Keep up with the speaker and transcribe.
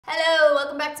Hello,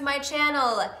 welcome back to my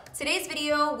channel. Today's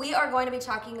video, we are going to be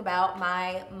talking about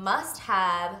my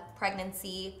must-have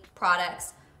pregnancy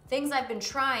products. Things I've been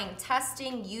trying,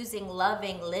 testing, using,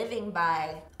 loving, living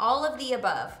by, all of the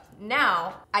above.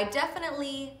 Now, I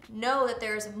definitely know that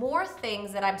there's more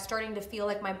things that I'm starting to feel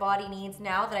like my body needs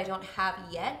now that I don't have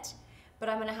yet, but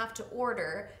I'm gonna have to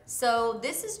order. So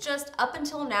this is just up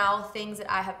until now things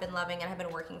that I have been loving and have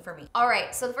been working for me. All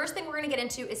right, so the first thing we're gonna get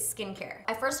into is skincare.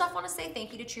 I first off wanna say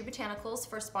thank you to True Botanicals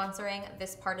for sponsoring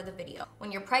this part of the video.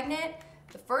 When you're pregnant,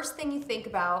 the first thing you think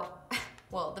about,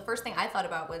 well, the first thing I thought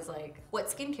about was like, what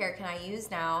skincare can I use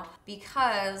now?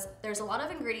 Because there's a lot of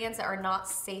ingredients that are not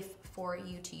safe for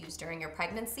you to use during your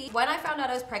pregnancy. When I found out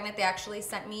I was pregnant, they actually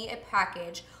sent me a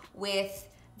package with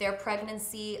their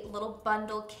pregnancy little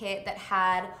bundle kit that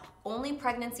had only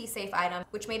pregnancy safe items,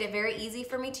 which made it very easy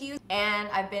for me to use. And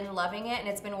I've been loving it and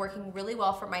it's been working really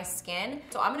well for my skin.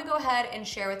 So I'm gonna go ahead and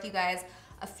share with you guys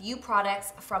a few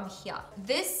products from here.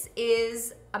 This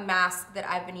is a mask that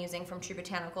I've been using from True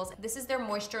Botanicals. This is their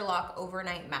Moisture Lock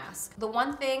Overnight Mask. The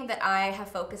one thing that I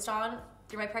have focused on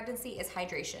through my pregnancy is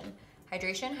hydration.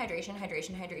 Hydration, hydration,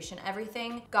 hydration, hydration.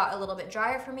 Everything got a little bit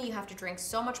drier for me. You have to drink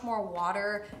so much more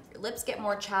water. Your lips get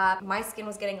more chapped. My skin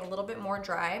was getting a little bit more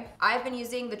dry. I've been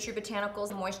using the True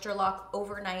Botanicals Moisture Lock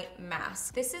Overnight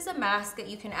Mask. This is a mask that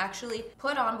you can actually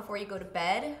put on before you go to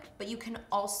bed, but you can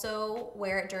also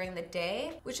wear it during the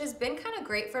day, which has been kind of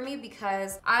great for me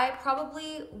because I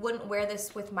probably wouldn't wear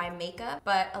this with my makeup,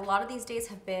 but a lot of these days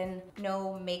have been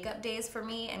no makeup days for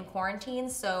me in quarantine,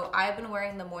 so I've been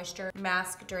wearing the moisture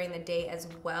mask during the day as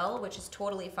well, which is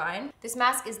totally fine. This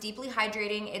mask is deeply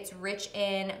hydrating. It's rich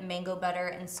in mango butter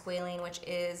and squalene, which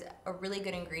is a really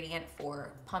good ingredient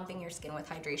for pumping your skin with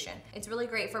hydration. It's really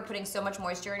great for putting so much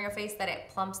moisture in your face that it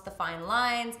plumps the fine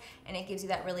lines and it gives you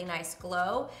that really nice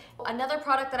glow. Another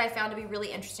product that I found to be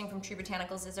really interesting from True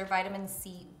Botanicals is their vitamin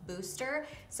C booster.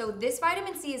 So this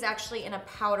vitamin C is actually in a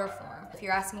powder form. If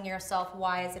you're asking yourself,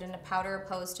 why is it in a powder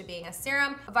opposed to being a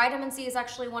serum? Vitamin C is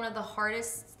actually one of the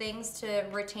hardest things to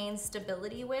retain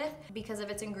stability with because of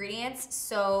its ingredients.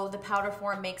 So the powder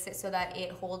form makes it so that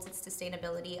it holds its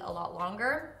sustainability a lot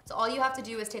longer. So all you have to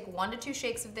do is take 1 to 2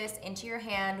 shakes of this into your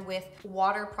hand with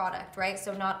water product, right?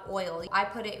 So not oil. I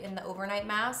put it in the overnight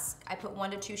mask. I put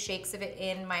 1 to 2 shakes of it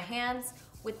in my hands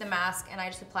with the mask and I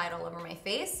just apply it all over my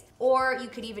face. Or you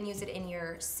could even use it in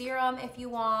your serum if you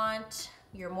want,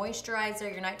 your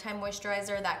moisturizer, your nighttime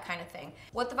moisturizer, that kind of thing.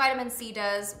 What the vitamin C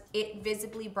does, it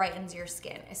visibly brightens your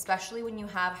skin, especially when you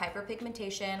have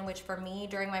hyperpigmentation, which for me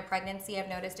during my pregnancy, I've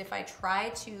noticed if I try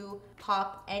to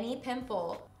pop any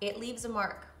pimple, it leaves a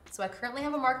mark. So I currently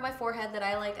have a mark on my forehead that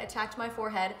I like attacked my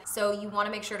forehead. So you wanna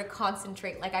make sure to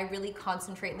concentrate, like I really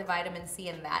concentrate the vitamin C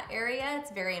in that area.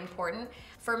 It's very important.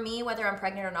 For me, whether I'm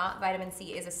pregnant or not, vitamin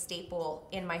C is a staple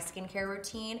in my skincare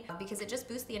routine because it just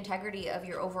boosts the integrity of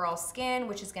your overall skin,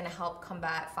 which is gonna help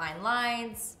combat fine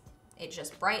lines. It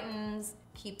just brightens,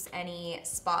 keeps any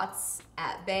spots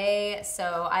at bay.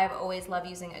 So I've always loved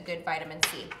using a good vitamin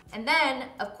C. And then,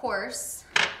 of course,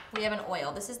 we have an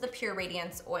oil. This is the Pure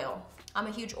Radiance oil. I'm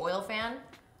a huge oil fan.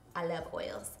 I love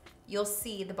oils. You'll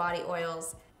see the body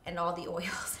oils and all the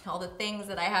oils and all the things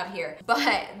that I have here.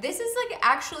 But this is like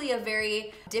actually a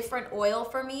very different oil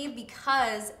for me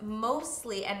because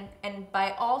mostly, and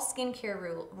by all skincare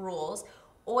rules,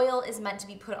 oil is meant to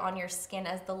be put on your skin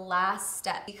as the last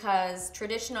step because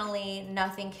traditionally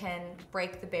nothing can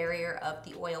break the barrier of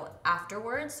the oil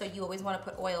afterwards. So you always want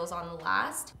to put oils on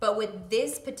last. But with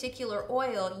this particular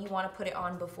oil, you want to put it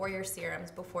on before your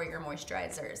serums, before your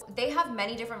moisturizers. They have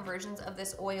many different versions of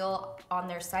this oil on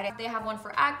their site. They have one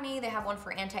for acne, they have one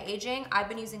for anti-aging. I've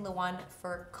been using the one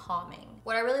for calming.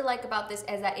 What I really like about this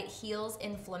is that it heals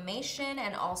inflammation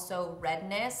and also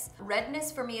redness.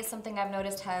 Redness for me is something I've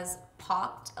noticed has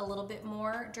popped a little bit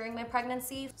more during my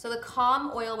pregnancy. So the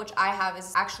Calm oil, which I have,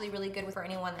 is actually really good for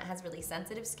anyone that has really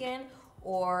sensitive skin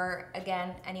or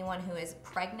again, anyone who is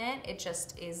pregnant. It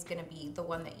just is gonna be the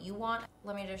one that you want.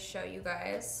 Let me just show you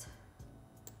guys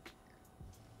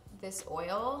this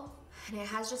oil. And it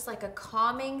has just like a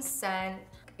calming scent.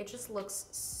 It just looks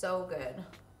so good.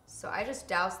 So I just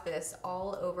douse this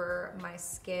all over my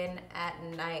skin at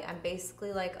night. I'm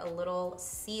basically like a little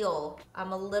seal.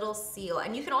 I'm a little seal.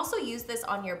 And you can also use this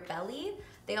on your belly.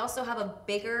 They also have a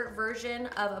bigger version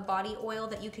of a body oil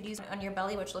that you could use on your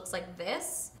belly, which looks like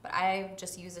this. But I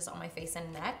just use this on my face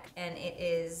and neck, and it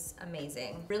is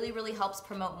amazing. Really, really helps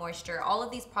promote moisture. All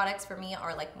of these products for me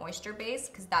are like moisture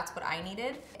based because that's what I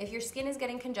needed. If your skin is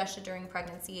getting congested during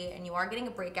pregnancy and you are getting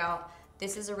a breakout,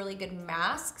 this is a really good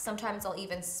mask. Sometimes I'll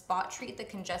even spot treat the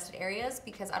congested areas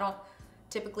because I don't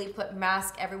typically put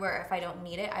mask everywhere if I don't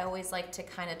need it. I always like to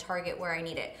kind of target where I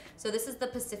need it. So this is the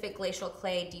Pacific Glacial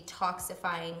Clay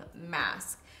Detoxifying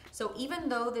Mask. So even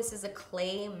though this is a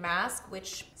clay mask,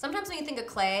 which sometimes when you think of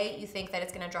clay, you think that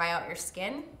it's gonna dry out your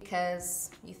skin because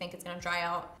you think it's gonna dry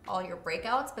out all your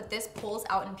breakouts, but this pulls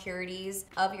out impurities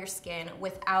of your skin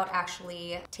without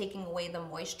actually taking away the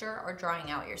moisture or drying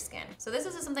out your skin. So this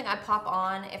is something I pop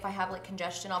on. If I have like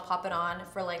congestion, I'll pop it on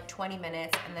for like 20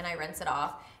 minutes and then I rinse it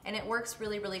off. And it works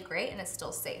really, really great and it's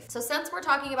still safe. So since we're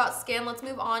talking about skin, let's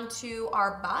move on to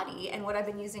our body and what I've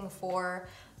been using for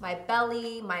my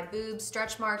belly, my boobs,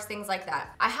 stretch marks, things like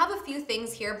that. I have a few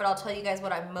things here, but I'll tell you guys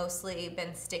what I've mostly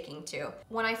been sticking to.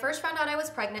 When I first found out I was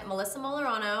pregnant, Melissa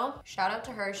Molerano, shout out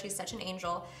to her, she's such an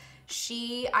angel.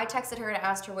 I texted her and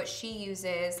asked her what she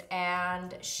uses,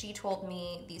 and she told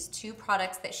me these 2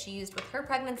 products that she used with her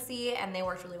pregnancy and they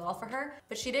worked really well for her,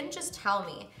 but she didn't just tell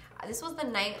me. This was the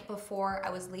night before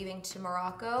I was leaving to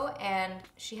Morocco, and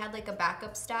she had like a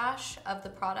backup stash of the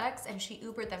products and she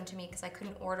Ubered them to me because I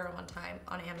couldn't order them on time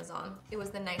on Amazon. It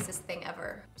was the nicest thing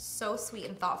ever. So sweet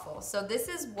and thoughtful. So this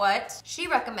is what she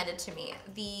recommended to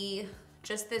me.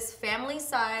 Just this family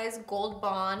size Gold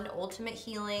Bond Ultimate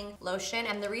Healing Lotion.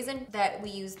 And the reason that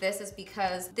we use this is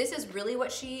because this is really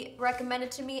what she recommended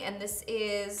to me, and this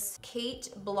is Kate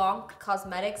Blanc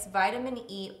Cosmetics Vitamin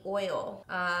E Oil.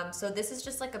 So this is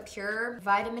just like a pure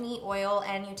vitamin E oil,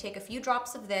 and you take a few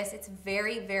drops of this. It's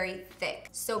very, very thick.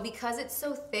 So because it's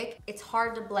so thick, it's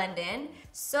hard to blend in.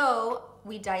 So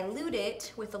we dilute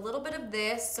it with a little bit of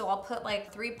this. So I'll put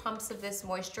like 3 pumps of this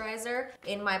moisturizer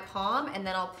in my palm, and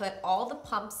then I'll put all the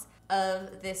pumps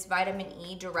of this vitamin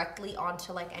E directly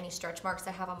onto like any stretch marks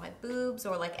I have on my boobs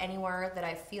or like anywhere that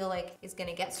I feel like is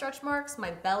gonna get stretch marks,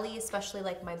 my belly, especially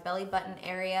like my belly button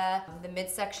area, the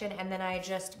midsection, and then I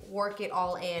just work it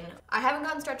all in. I haven't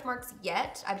gotten stretch marks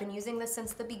yet. I've been using this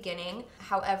since the beginning.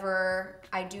 However,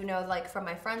 I do know like from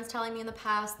my friends telling me in the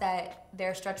past that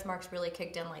their stretch marks really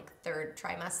kicked in like 3rd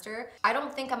trimester. I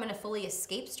don't think I'm gonna fully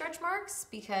escape stretch marks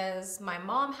because my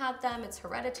mom had them, it's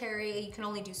hereditary, you can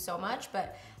only do so much,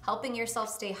 but helping yourself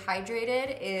stay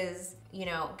hydrated is, you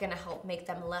know, gonna help make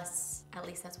them less, at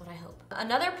least that's what I hope.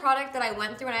 Another product that I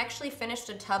went through, and I actually finished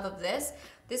a tub of this.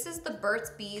 This is the Burt's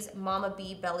Bees Mama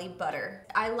Bee Belly Butter.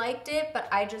 I liked it, but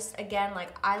I just, again, like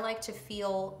I like to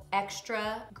feel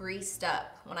extra greased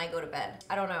up when I go to bed.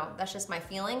 I don't know, that's just my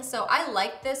feeling. So I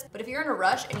like this, but if you're in a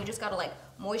rush and you just gotta like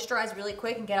moisturize really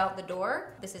quick and get out the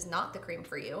door, this is not the cream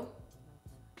for you.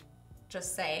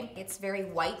 Just saying. It's very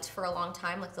white for a long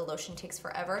time, like the lotion takes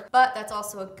forever, but that's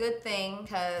also a good thing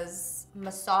because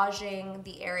massaging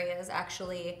the areas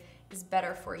actually is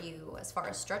better for you as far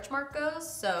as stretch mark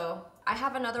goes. So I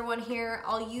have another one here.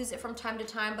 I'll use it from time to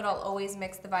time, but I'll always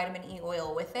mix the vitamin E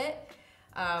oil with it.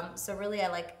 So really I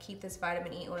like keep this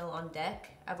vitamin E oil on deck.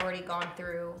 I've already gone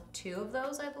through 2 of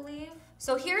those, I believe.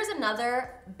 So here's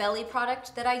another belly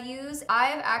product that I use.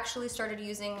 I've actually started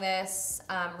using this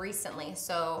recently.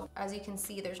 So as you can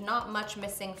see, there's not much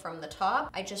missing from the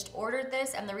top. I just ordered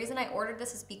this, and the reason I ordered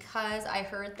this is because I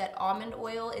heard that almond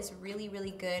oil is really,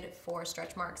 really good for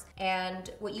stretch marks. And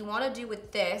what you wanna do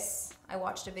with this, I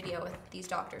watched a video with these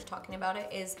doctors talking about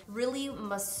it, is really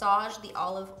massage the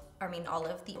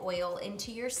the oil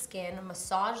into your skin,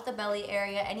 massage the belly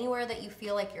area, anywhere that you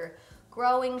feel like you're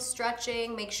growing,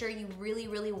 stretching, make sure you really,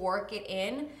 really work it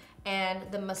in. And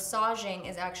the massaging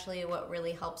is actually what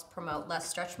really helps promote less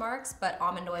stretch marks, but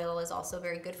almond oil is also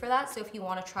very good for that. So if you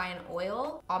wanna try an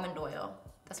oil, almond oil,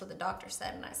 that's what the doctor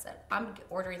said, and I said, I'm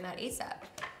ordering that ASAP.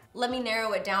 Let me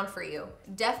narrow it down for you.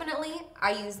 Definitely,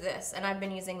 I use this, and I've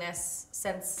been using this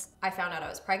since I found out I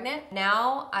was pregnant.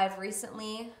 Now, I've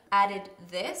recently added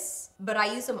this, but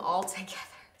I use them all together.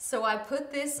 So I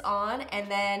put this on, and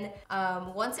then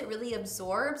once it really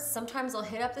absorbs, sometimes I'll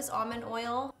hit up this almond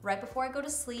oil right before I go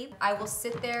to sleep. I will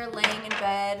sit there laying in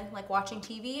bed, like watching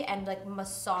TV, and like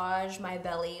massage my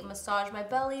belly, massage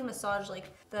like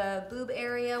the boob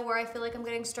area where I feel like I'm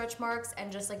getting stretch marks,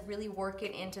 and just like really work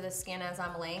it into the skin as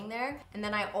I'm laying there. And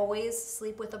then I always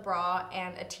sleep with a bra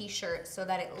and a t-shirt so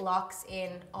that it locks in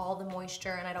all the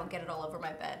moisture and I don't get it all over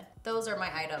my bed. Those are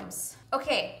my items.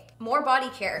 Okay, more body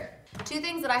care. 2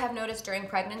 things that I have noticed during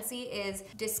pregnancy is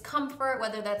discomfort,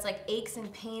 whether that's like aches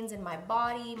and pains in my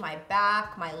body, my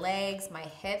back, my legs, my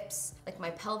hips, like my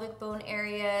pelvic bone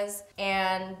areas.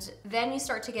 And then you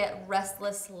start to get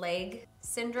restless leg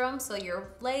syndrome. So your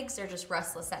legs are just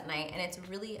restless at night, and it's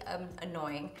really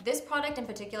annoying. This product in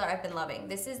particular I've been loving.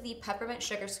 This is the Peppermint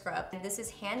Sugar Scrub. And this is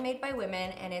handmade by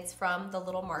women, and it's from the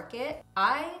Little Market.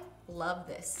 I love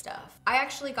this stuff. I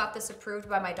actually got this approved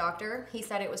by my doctor. He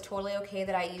said it was totally okay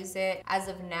that I use it as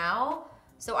of now.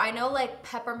 So I know like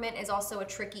peppermint is also a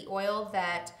tricky oil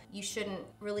that you shouldn't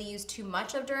really use too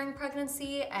much of during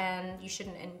pregnancy, and you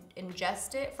shouldn't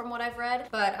ingest it from what I've read.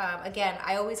 But again,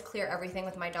 I always clear everything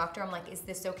with my doctor. I'm like, is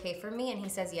this okay for me? And he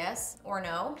says yes or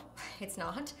no. It's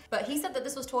not. But he said that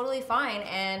this was totally fine,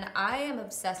 and I am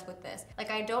obsessed with this. Like,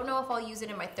 I don't know if I'll use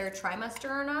it in my 3rd trimester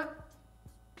or not.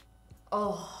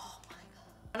 Oh my God.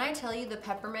 When I tell you the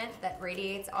peppermint that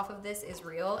radiates off of this is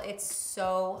real, it's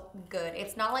so good.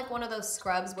 It's not like one of those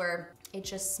scrubs where it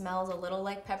just smells a little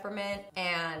like peppermint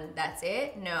and that's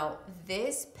it. No,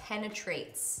 this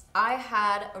penetrates. I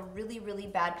had a really, really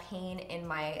bad pain in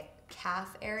my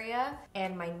calf area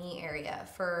and my knee area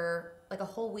for like a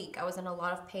whole week. I was in a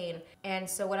lot of pain. And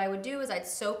so what I would do is I'd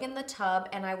soak in the tub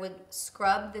and I would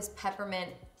scrub this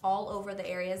peppermint all over the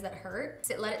areas that hurt.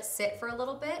 Let it sit for a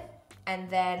little bit and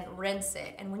then rinse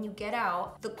it. And when you get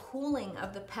out, the cooling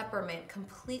of the peppermint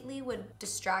completely would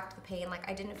distract the pain. Like,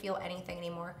 I didn't feel anything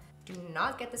anymore. Do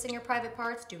not get this in your private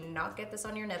parts, do not get this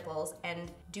on your nipples,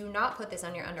 and do not put this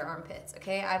on your under armpits,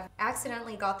 okay? I've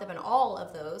accidentally got them in all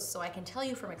of those, so I can tell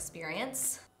you from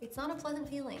experience, it's not a pleasant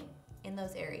feeling in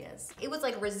those areas. It was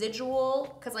like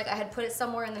residual, cause like I had put it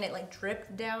somewhere and then it like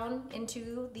dripped down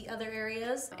into the other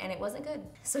areas and it wasn't good.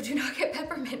 So do not get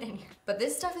peppermint in here. But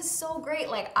this stuff is so great.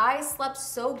 Like, I slept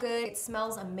so good. It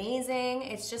smells amazing.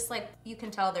 It's just like, you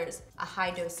can tell there's a high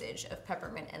dosage of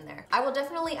peppermint in there. I will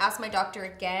definitely ask my doctor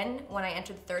again when I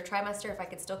enter the 3rd trimester if I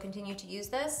could still continue to use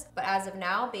this. But as of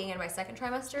now, being in my 2nd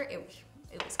trimester, it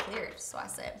was cleared. So I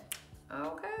said,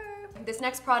 okay. This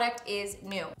next product is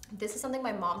new. This is something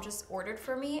my mom just ordered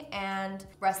for me, and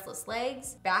restless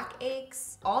legs, back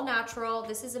aches, all natural.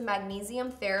 This is a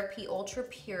Magnesium Therapy Ultra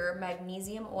Pure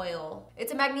Magnesium Oil.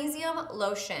 It's a magnesium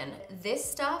lotion. This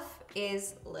stuff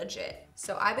is legit.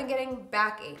 So I've been getting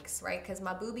back aches, right? Because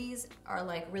my boobies are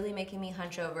like really making me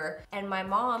hunch over. And my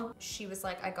mom, she was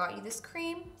like, I got you this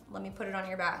cream, let me put it on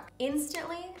your back.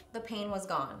 Instantly, the pain was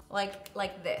gone,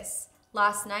 like this.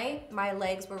 Last night, my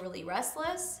legs were really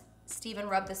restless. Steven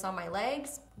rubbed this on my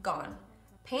legs, gone.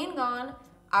 Pain gone,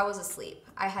 I was asleep.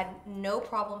 I had no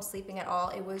problem sleeping at all.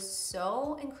 It was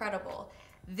so incredible.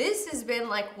 This has been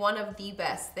like one of the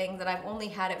best things, that I've only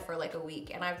had it for like a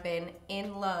week and I've been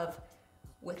in love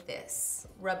with this.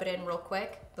 Rub it in real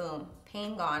quick, boom,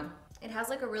 pain gone. It has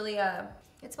like a really,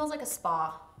 it smells like a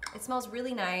spa. It smells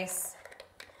really nice,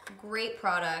 great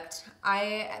product.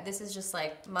 This is just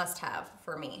like must have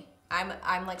for me.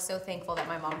 I'm like so thankful that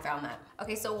my mom found that.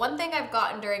 Okay, so one thing I've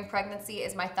gotten during pregnancy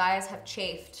is my thighs have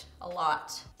chafed a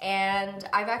lot. And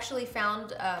I've actually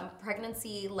found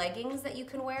pregnancy leggings that you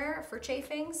can wear for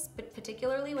chafings, but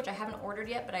particularly, which I haven't ordered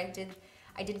yet, but I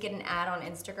did get an ad on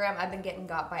Instagram. I've been getting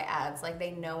got by ads, like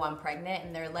they know I'm pregnant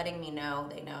and they're letting me know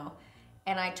they know.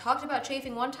 And I talked about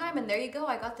chafing one time and there you go,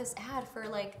 I got this ad for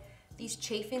like these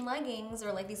chafing leggings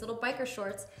or like these little biker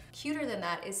shorts. Cuter than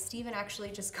that is Steven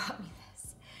actually just got me this.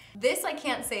 This I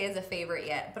can't say is a favorite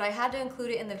yet, but I had to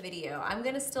include it in the video. I'm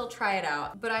gonna still try it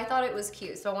out, but I thought it was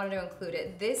cute, so I wanted to include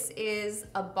it. This is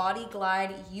a Body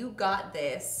Glide You Got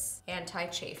This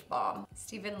anti-chafe balm.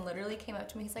 Steven literally came up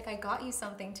to me, he's like, I got you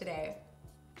something today.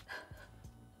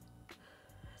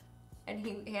 And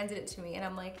he handed it to me and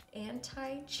I'm like,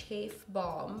 anti-chafe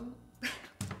balm?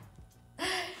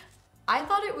 I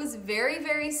thought it was very,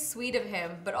 very sweet of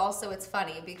him, but also it's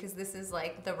funny because this is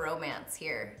like the romance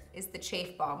here, is the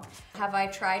chafe balm. Have I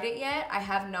tried it yet? I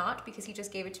have not, because he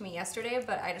just gave it to me yesterday,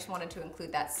 but I just wanted to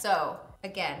include that. So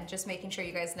again, just making sure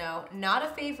you guys know, not a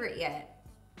favorite yet,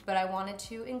 but I wanted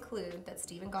to include that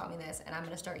Steven got me this and I'm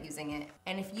gonna start using it.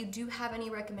 And if you do have any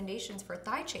recommendations for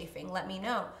thigh chafing, let me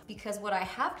know, because what I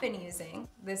have been using,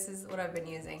 this is what I've been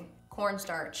using,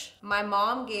 cornstarch. My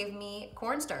mom gave me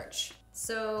cornstarch.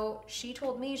 So she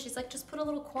told me, she's like, just put a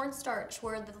little cornstarch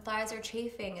where the thighs are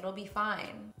chafing, it'll be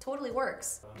fine. Totally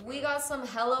works. We got some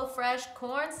HelloFresh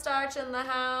cornstarch in the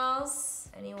house.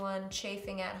 Anyone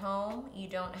chafing at home, you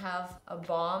don't have a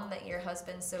balm that your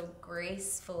husband so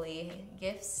gracefully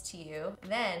gifts to you,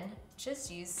 then just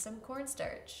use some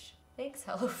cornstarch. Thanks,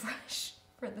 HelloFresh,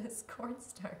 for this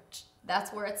cornstarch.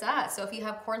 That's where it's at. So if you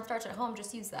have cornstarch at home,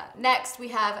 just use that. Next, we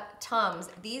have TUMS.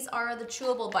 These are the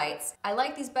chewable bites. I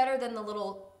like these better than the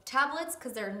little tablets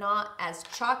because they're not as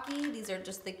chalky. These are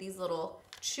just like these little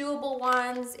chewable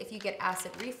ones. If you get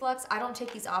acid reflux, I don't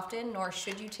take these often, nor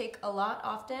should you take a lot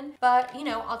often, but you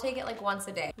know, I'll take it like once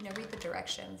a day. You know, read the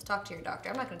directions, talk to your doctor.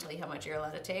 I'm not gonna tell you how much you're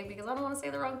allowed to take because I don't wanna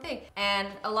say the wrong thing. And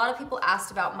a lot of people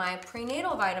asked about my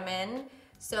prenatal vitamin.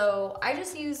 So I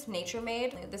just use Nature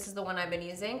Made. This is the one I've been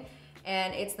using.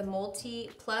 And it's the Multi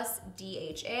Plus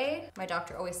DHA. My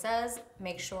doctor always says,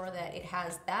 make sure that it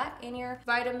has that in your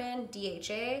vitamin,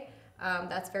 DHA.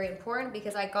 That's very important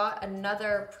because I got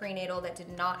another prenatal that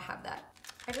did not have that.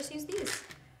 I just use these.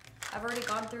 I've already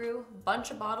gone through a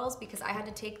bunch of bottles because I had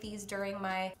to take these during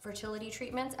my fertility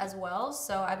treatments as well.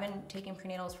 So I've been taking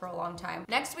prenatals for a long time.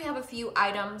 Next, we have a few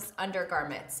items,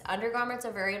 undergarments. Undergarments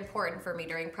are very important for me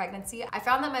during pregnancy. I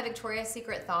found that my Victoria's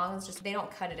Secret thongs just, they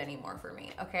don't cut it anymore for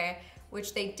me, okay?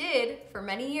 Which they did for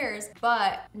many years,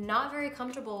 but not very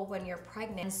comfortable when you're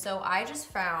pregnant. So I just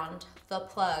found the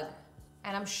plug.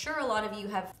 And I'm sure a lot of you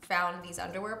have found these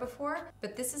underwear before,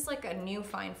 but this is like a new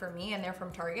find for me, and they're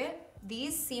from Target.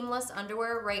 These seamless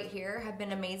underwear right here have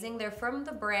been amazing. They're from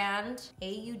the brand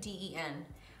Auden.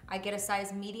 I get a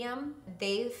size medium.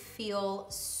 They feel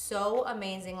so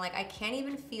amazing. Like, I can't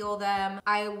even feel them.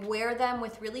 I wear them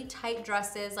with really tight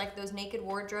dresses, like those naked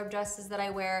wardrobe dresses that I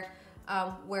wear,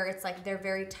 where it's like they're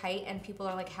very tight and people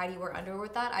are like, how do you wear underwear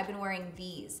with that? I've been wearing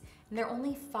these. And they're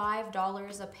only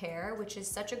 $5 a pair, which is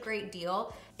such a great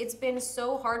deal. It's been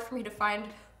so hard for me to find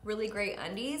really great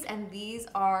undies, and these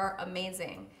are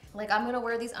amazing. Like, I'm gonna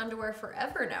wear these underwear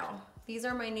forever now. These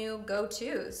are my new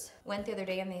go-tos. Went the other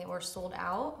day and they were sold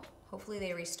out. Hopefully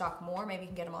they restock more, maybe you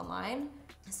can get them online.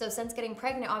 So since getting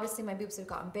pregnant, obviously my boobs have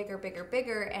gotten bigger, bigger,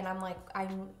 bigger, and I'm like,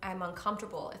 I'm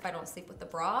uncomfortable if I don't sleep with the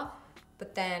bra.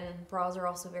 But then bras are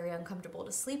also very uncomfortable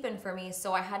to sleep in for me,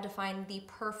 so I had to find the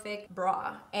perfect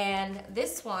bra. And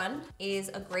this one is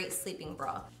a great sleeping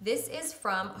bra. This is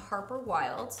from Harper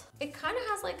Wilde. It kind of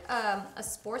has like a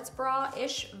sports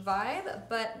bra-ish vibe,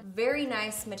 but very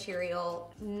nice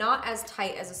material, not as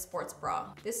tight as a sports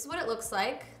bra. This is what it looks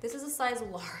like. This is a size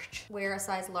large. Wear a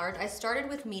size large. I started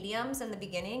with mediums in the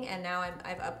beginning, and now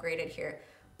I've upgraded here.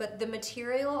 But the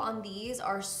material on these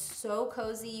are so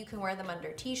cozy. You can wear them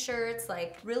under t-shirts,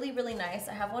 like really, really nice.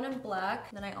 I have one in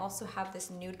black, then I also have this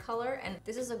nude color, and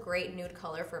this is a great nude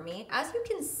color for me. As you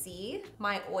can see,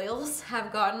 my oils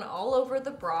have gotten all over the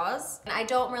bras. And I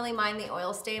don't really mind the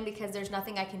oil stain because there's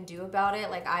nothing I can do about it.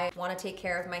 Like, I wanna take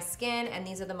care of my skin, and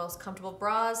these are the most comfortable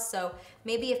bras. So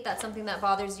maybe if that's something that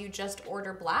bothers you, just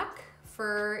order black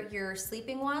for your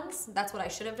sleeping ones. That's what I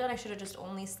should have done. I should have just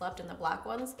only slept in the black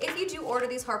ones. If you do order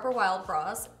these Harper Wilde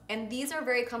bras, and these are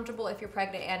very comfortable if you're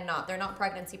pregnant and not, they're not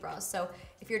pregnancy bras. So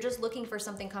if you're just looking for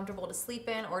something comfortable to sleep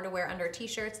in or to wear under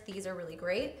t-shirts, these are really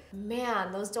great.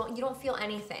 Man, you don't feel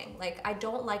anything. Like, I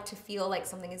don't like to feel like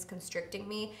something is constricting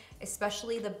me,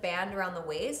 especially the band around the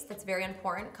waist. That's very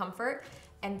important, comfort.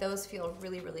 And those feel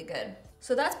really, really good.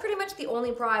 So that's pretty much the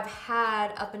only bra I've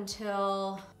had up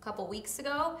until a couple weeks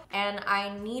ago. And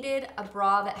I needed a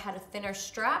bra that had a thinner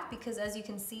strap because, as you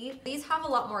can see, these have a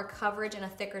lot more coverage and a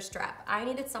thicker strap. I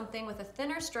needed something with a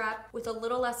thinner strap with a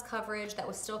little less coverage that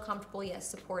was still comfortable yet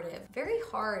supportive. Very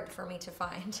hard for me to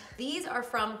find. These are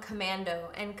from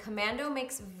Commando, and Commando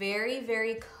makes very,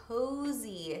 very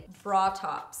cozy bra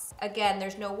tops. Again,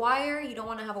 there's no wire. You don't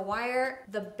want to have a wire.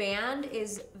 The band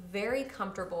is very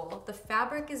comfortable. The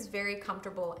fabric is very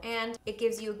comfortable, and it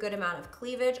gives you a good amount of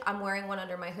cleavage. I'm wearing one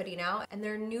under my hoodie now, and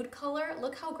their nude color,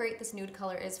 look how great this nude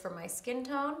color is for my skin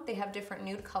tone. They have different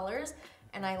nude colors,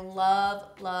 and I love,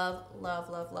 love, love,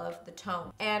 love, love the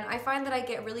tone. And I find that I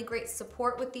get really great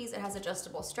support with these. It has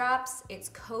adjustable straps, it's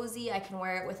cozy, I can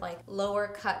wear it with like lower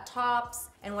cut tops.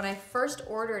 And when I first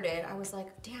ordered it, I was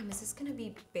like, damn, is this gonna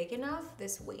be big enough,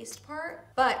 this waist part?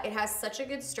 But it has such a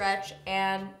good stretch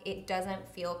and it doesn't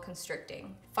feel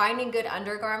constricting. Finding good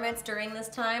undergarments during this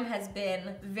time has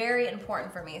been very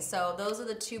important for me. So those are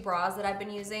the two bras that I've been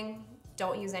using.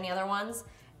 Don't use any other ones.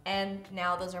 And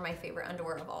now those are my favorite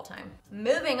underwear of all time.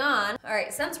 Moving on. All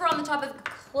right, since we're on the topic of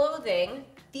clothing,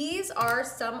 these are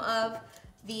some of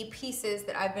the pieces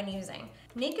that I've been using.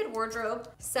 Naked Wardrobe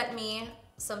sent me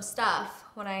some stuff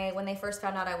when they first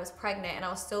found out I was pregnant, and I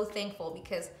was so thankful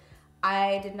because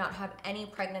I did not have any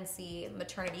pregnancy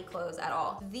maternity clothes at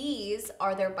all. These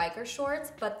are their biker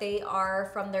shorts, but they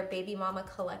are from their baby mama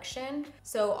collection.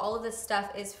 So all of this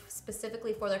stuff is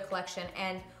specifically for their collection,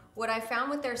 and what I found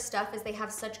with their stuff is they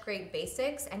have such great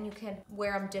basics and you can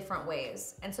wear them different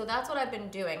ways. And so that's what I've been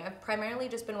doing. I've primarily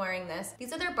just been wearing this.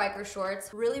 These are their biker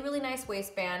shorts, really, really nice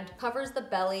waistband, covers the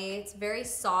belly. It's very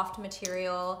soft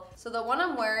material. So the one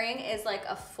I'm wearing is like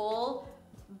a full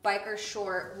biker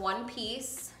short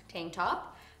one-piece tank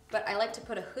top, but I like to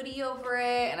put a hoodie over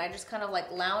it and I just kind of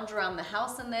like lounge around the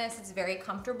house in this. It's very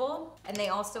comfortable. And they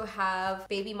also have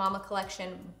Baby Mama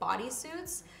Collection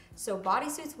bodysuits. So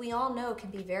bodysuits, we all know, can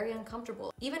be very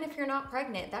uncomfortable. Even if you're not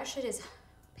pregnant, that shit is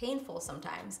painful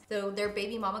sometimes. So their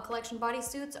Baby Mama Collection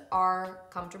bodysuits are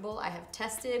comfortable. I have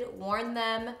tested, worn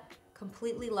them,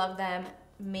 completely love them,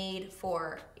 made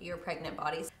for your pregnant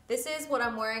bodies. This is what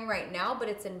I'm wearing right now, but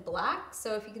it's in black.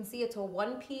 So if you can see, it's a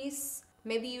one-piece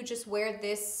Maybe you just wear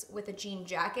this with a jean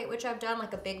jacket, which I've done,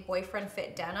 like a big boyfriend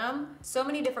fit denim. So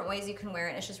many different ways you can wear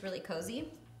it. It's just really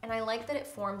cozy. And I like that it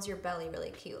forms your belly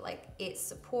really cute. Like it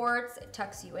supports, it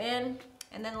tucks you in.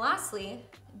 And then lastly,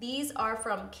 these are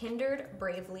from Kindered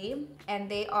Bravely,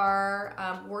 and they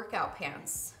are workout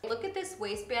pants. Look at this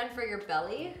waistband for your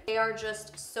belly. They are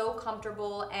just so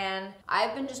comfortable, and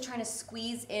I've been just trying to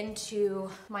squeeze into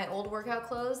my old workout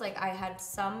clothes. Like I had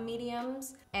some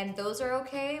mediums, and those are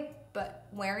okay, but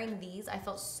wearing these, I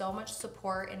felt so much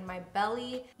support in my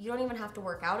belly. You don't even have to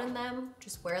work out in them.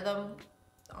 Just wear them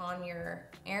on your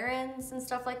errands and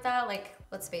stuff like that. Like,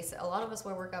 let's face it, a lot of us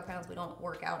wear workout pants we don't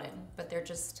work out in, but they're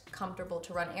just comfortable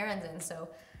to run errands in. So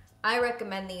I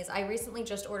recommend these. I recently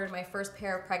just ordered my first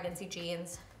pair of pregnancy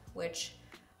jeans, which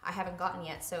I haven't gotten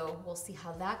yet, so we'll see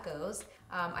how that goes.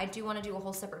 I do want to do a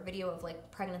whole separate video of like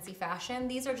pregnancy fashion.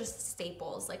 These are just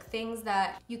staples, like things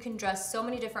that you can dress so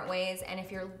many different ways, and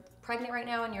if you're pregnant right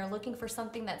now and you're looking for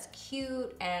something that's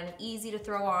cute and easy to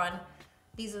throw on,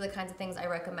 these are the kinds of things I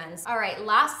recommend. All right,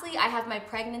 lastly, I have my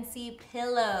pregnancy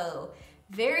pillow.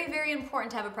 Very, very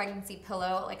important to have a pregnancy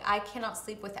pillow. Like I cannot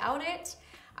sleep without it.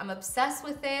 I'm obsessed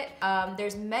with it.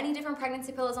 There's many different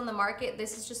pregnancy pillows on the market.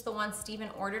 This is just the one Steven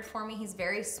ordered for me. He's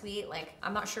very sweet. Like,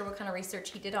 I'm not sure what kind of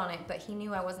research he did on it, but he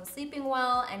knew I wasn't sleeping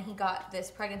well and he got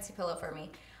this pregnancy pillow for me.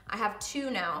 I have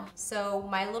two now. So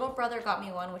my little brother got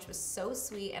me one, which was so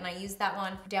sweet, and I use that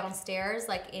one downstairs,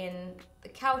 like in the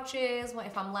couches,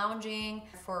 if I'm lounging,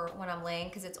 for when I'm laying,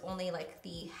 because it's only like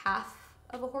the half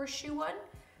of a horseshoe one.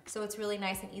 So it's really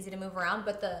nice and easy to move around.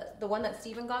 But the one that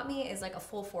Steven got me is like a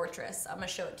full fortress. I'm gonna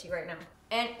show it to you right now.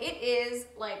 And it is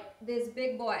like this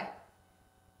big boy.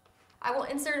 I will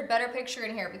insert a better picture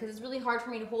in here because it's really hard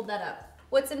for me to hold that up.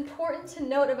 What's important to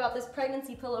note about this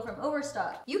pregnancy pillow from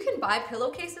Overstock, you can buy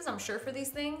pillowcases, I'm sure, for these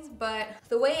things, but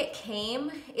the way it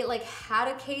came, it like had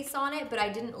a case on it, but I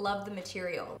didn't love the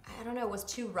material. I don't know, it was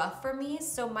too rough for me,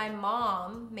 so my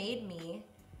mom made me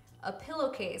a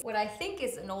pillowcase, what I think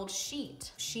is an old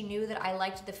sheet. She knew that I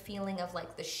liked the feeling of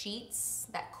like the sheets,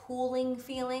 that cooling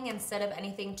feeling instead of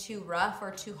anything too rough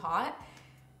or too hot.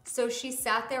 So she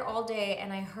sat there all day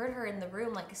and I heard her in the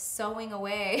room like sewing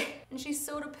away, and she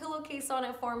sewed a pillowcase on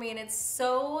it for me, and it's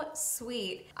so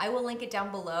sweet. I will link it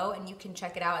down below and you can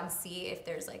check it out and see if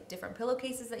there's like different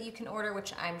pillowcases that you can order,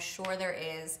 which I'm sure there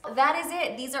is. That is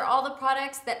it. These are all the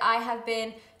products that I have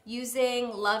been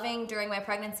using, loving during my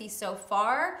pregnancy so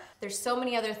far. There's so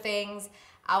many other things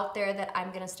out there that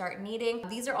I'm gonna start needing.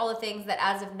 These are all the things that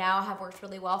as of now have worked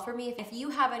really well for me. If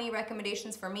you have any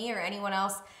recommendations for me or anyone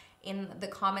else in the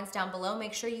comments down below,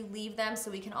 make sure you leave them so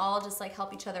we can all just like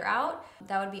help each other out.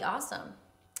 That would be awesome.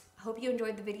 I hope you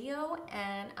enjoyed the video,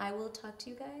 and I will talk to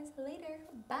you guys later.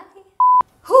 Bye.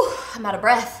 Whew, I'm out of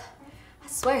breath, I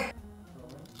swear.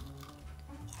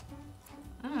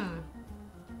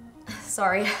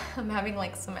 Sorry, I'm having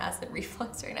like some acid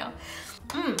reflux right now.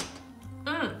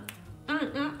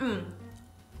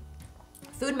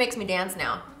 Food makes me dance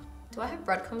now. Do I have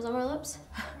breadcrumbs on my lips?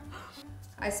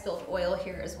 I spilled oil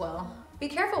here as well. Be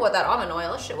careful with that almond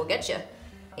oil, shit will get you.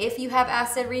 If you have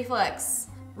acid reflux.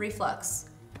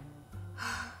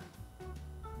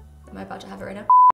 Am I about to have it right now?